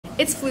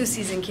It's flu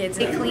season, kids.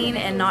 If you clean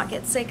and not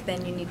get sick,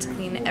 then you need to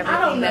clean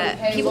everything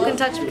that people can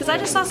touch, because I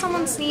just saw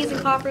someone sneeze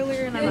and cough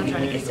earlier and I'm not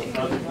trying to get sick.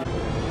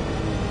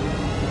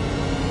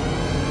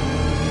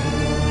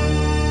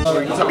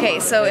 Okay,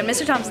 so in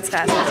Mr. Thompson's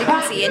class, as you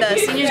can see, the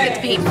seniors get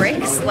to paint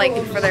bricks, like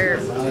for their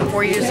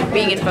 4 years of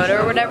being in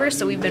photo or whatever,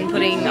 so we've been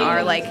putting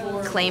our like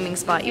claiming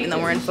spot, even though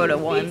we're in photo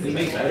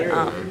 1,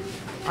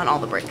 on all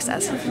the bricks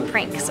as a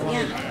prank, so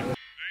yeah.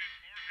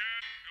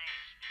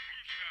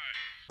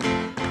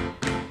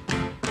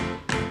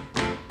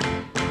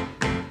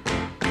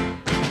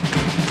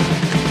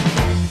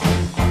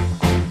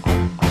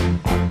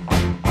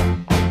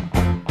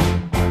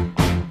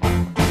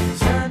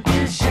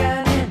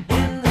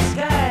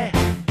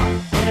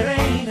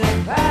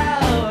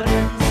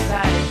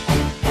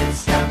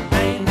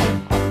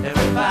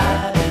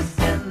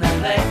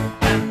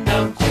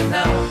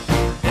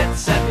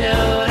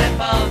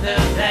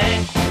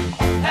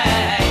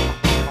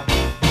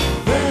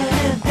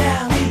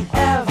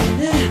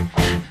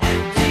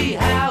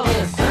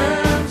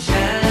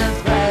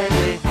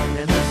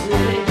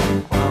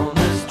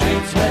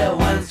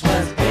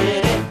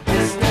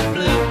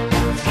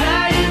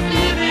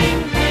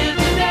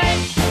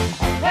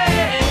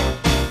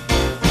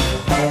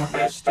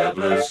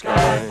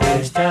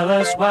 Tell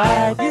us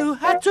why you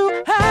had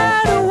to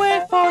hide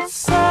away for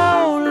so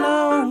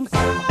long.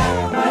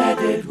 Where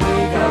did we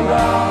go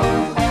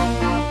wrong?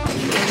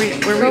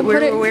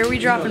 Where are we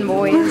dropping,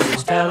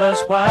 boys? Tell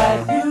us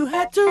why you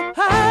had to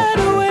hide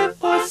away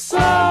for so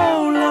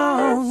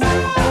long.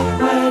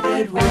 Where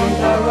did we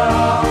go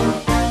wrong?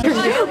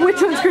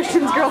 Which one's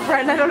Christian's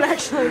girlfriend? I don't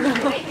actually know.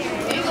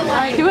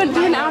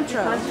 Do an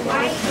outro.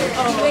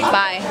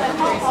 Bye.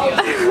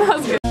 That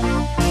was good.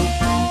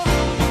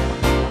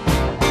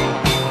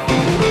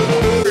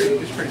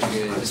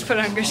 Just put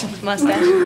on Christian's mustache.